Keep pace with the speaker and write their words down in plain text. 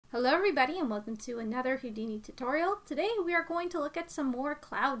Hello everybody and welcome to another Houdini tutorial. Today we are going to look at some more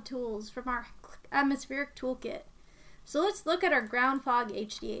cloud tools from our atmospheric toolkit. So let's look at our ground fog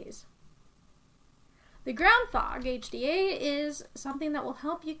HDAs. The ground fog HDA is something that will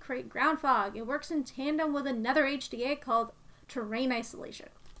help you create ground fog. It works in tandem with another HDA called terrain isolation.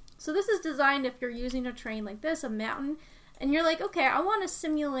 So this is designed if you're using a terrain like this, a mountain, and you're like, okay, I want to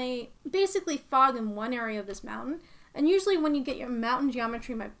simulate basically fog in one area of this mountain. And usually when you get your mountain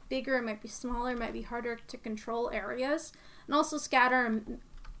geometry, it might be bigger, it might be smaller, it might be harder to control areas, and also scatter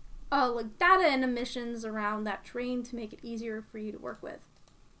like data and emissions around that terrain to make it easier for you to work with.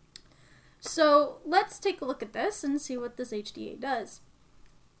 So let's take a look at this and see what this HDA does.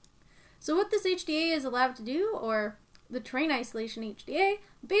 So what this HDA is allowed to do, or the terrain isolation HDA,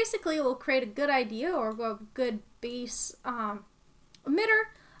 basically will create a good idea or a good base emitter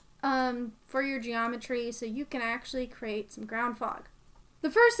for your geometry so you can actually create some ground fog. The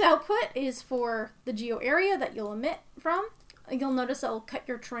first output is for the geo area that you'll emit from. You'll notice that will cut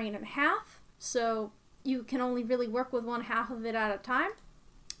your terrain in half, so you can only really work with one half of it at a time.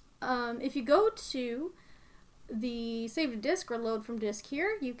 If you go to the save to disk or load from disk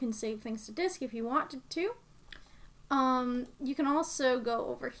here, you can save things to disk if you wanted to. You can also go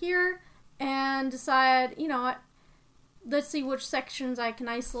over here and decide, you know what, let's see which sections I can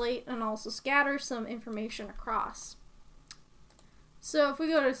isolate and also scatter some information across. So if we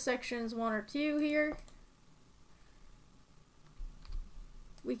go to sections 1 or 2 here,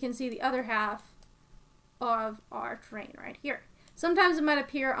 we can see the other half of our terrain right here. Sometimes it might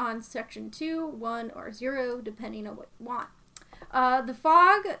appear on section 2, 1, or 0, depending on what you want. The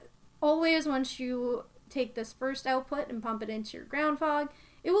fog, always once you take this first output and pump it into your ground fog,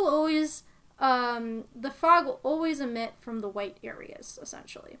 it will always the fog will always emit from the white areas,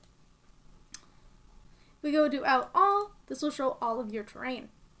 essentially. If we go to out all, this will show all of your terrain,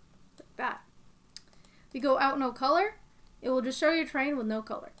 like that. If you go out no color, it will just show your terrain with no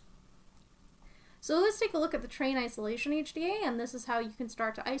color. So let's take a look at the terrain isolation HDA, and this is how you can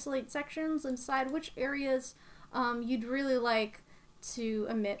start to isolate sections and decide which areas you'd really like to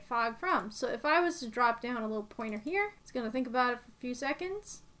emit fog from. So if I was to drop down a little pointer here, it's going to think about it for a few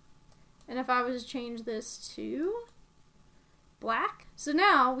seconds. And if I was to change this to black, so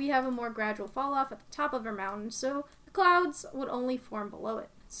now we have a more gradual fall off at the top of our mountain, so the clouds would only form below it.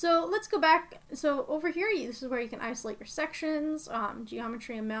 So let's go back. So over here, this is where you can isolate your sections,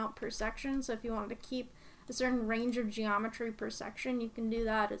 geometry amount per section. So if you wanted to keep a certain range of geometry per section, you can do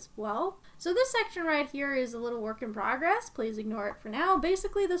that as well. So this section right here is a little work in progress. Please ignore it for now.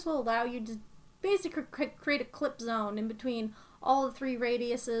 Basically, this will allow you to basically create a clip zone in between all the 3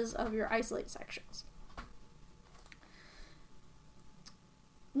 radiuses of your isolate sections.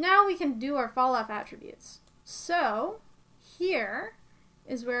 Now we can do our fall off attributes. So here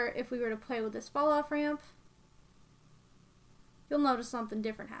is where, if we were to play with this fall off ramp, you'll notice something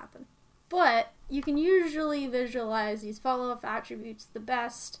different happen. But you can usually visualize these fall off attributes the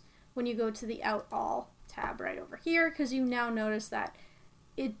best when you go to the out all tab right over here, because you now notice that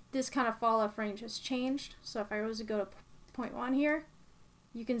this kind of fall off range has changed. So if I was to go to 0.1 here,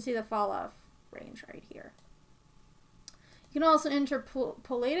 you can see the fall off range right here. You can also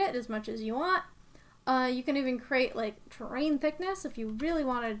interpolate it as much as you want. You can even create like terrain thickness if you really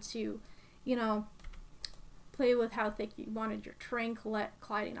wanted to, you know, play with how thick you wanted your terrain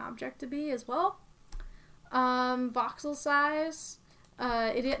colliding object to be as well. Voxel size,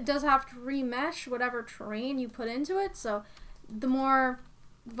 it does have to remesh whatever terrain you put into it, so the lower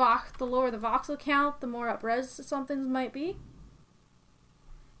the voxel count, the more up-res something might be.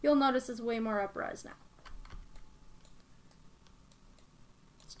 You'll notice it's way more up-res now.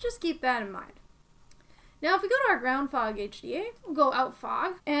 So just keep that in mind. Now if we go to our ground fog HDA, we'll go out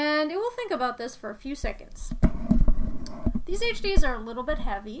fog, and it will think about this for a few seconds. These HDAs are a little bit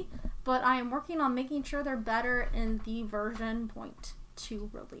heavy, but I am working on making sure they're better in the version 0.2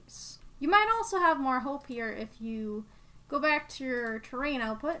 release. You might also have more hope here if you go back to your terrain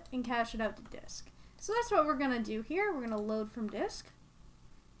output and cache it out to disk. So that's what we're going to do here. We're going to load from disk.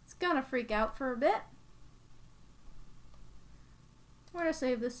 It's going to freak out for a bit. We're going to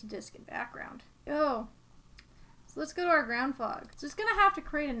save this to disk in background. So let's go to our ground fog. So it's going to have to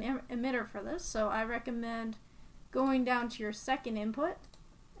create an emitter for this, so I recommend going down to your second input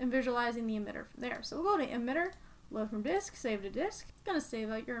and visualizing the emitter from there. So we'll go to emitter, load from disk, save to disk. It's going to save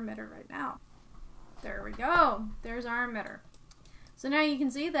out your emitter right now. There we go. There's our emitter. So now you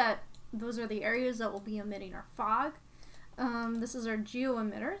can see that those are the areas that will be emitting our fog. This is our geo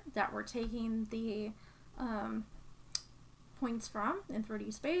emitter that we're taking the points from in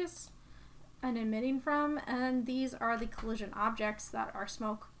 3D space and emitting from, and these are the collision objects that our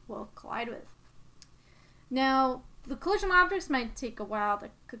smoke will collide with. Now, the collision objects might take a while to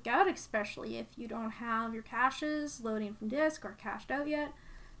cook out, especially if you don't have your caches loading from disk or cached out yet,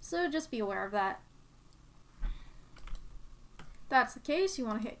 so just be aware of that. If that's the case, you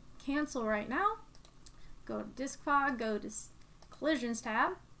want to hit cancel right now, go to disk fog, go to collisions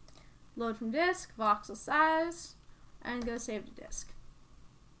tab, load from disk, voxel size, and go save to disk.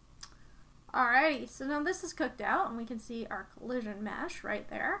 Alrighty, so now this is cooked out and we can see our collision mesh right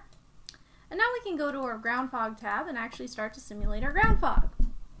there. And now we can go to our ground fog tab and actually start to simulate our ground fog.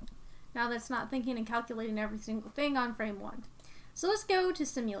 Now that's not thinking and calculating every single thing on frame 1. So let's go to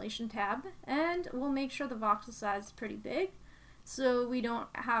simulation tab and we'll make sure the voxel size is pretty big so we don't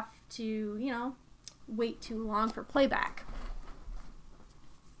have to, wait too long for playback.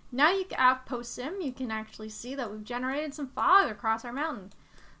 Now you can post sim, you can actually see that we've generated some fog across our mountain.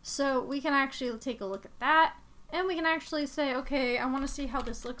 So we can actually take a look at that. And we can actually say, okay, I want to see how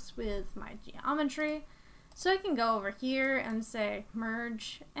this looks with my geometry. So I can go over here and say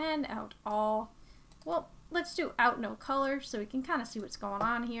merge and out all. Well, let's do out no color so we can kind of see what's going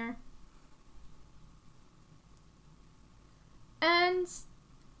on here. And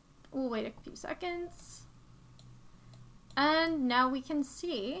we'll wait a few seconds. And now we can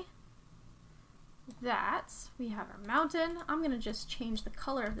see that we have our mountain. I'm going to just change the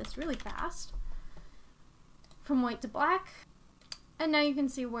color of this really fast, from white to black, and now you can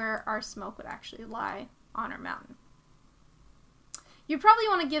see where our smoke would actually lie on our mountain. You probably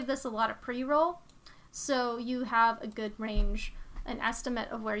want to give this a lot of pre-roll so you have a good range, an estimate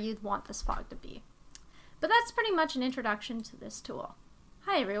of where you'd want this fog to be. But that's pretty much an introduction to this tool.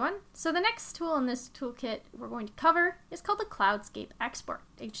 Hi everyone, so the next tool in this toolkit we're going to cover is called the Cloudscape Export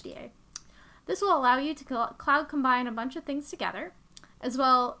HDA. This will allow you to cloud combine a bunch of things together, as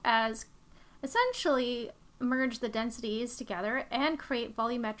well as essentially merge the densities together and create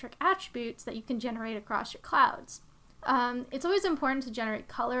volumetric attributes that you can generate across your clouds. It's always important to generate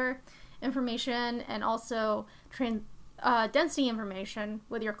color information and also density information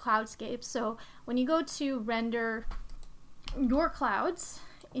with your cloudscape. So when you go to render your clouds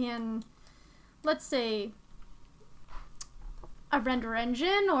in, let's say, a render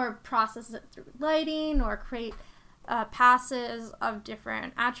engine, or process it through lighting, or create passes of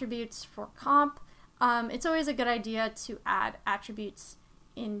different attributes for comp, it's always a good idea to add attributes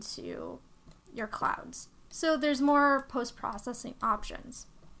into your clouds. So there's more post-processing options.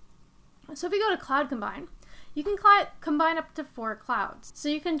 So if you go to Cloud Combine, you can combine up to 4 clouds. So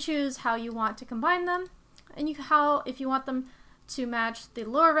you can choose how you want to combine them, and if you want them to match the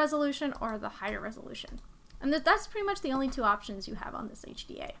lower resolution or the higher resolution. And that's pretty much the only 2 options you have on this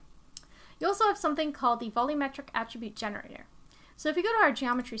HDA. You also have something called the Volumetric Attribute Generator. So if you go to our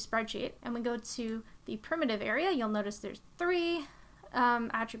geometry spreadsheet and we go to the primitive area, you'll notice there's 3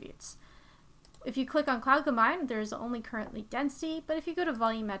 attributes. If you click on Cloud Combine, there's only currently density, but if you go to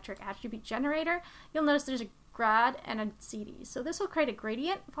Volumetric Attribute Generator, you'll notice there's a grad and a CD. So this will create a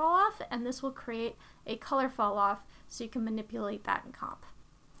gradient fall off, and this will create a color fall off, so you can manipulate that in comp.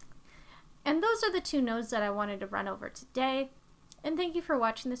 And those are the 2 nodes that I wanted to run over today. And thank you for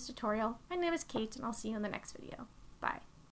watching this tutorial. My name is Kate, and I'll see you in the next video. Bye.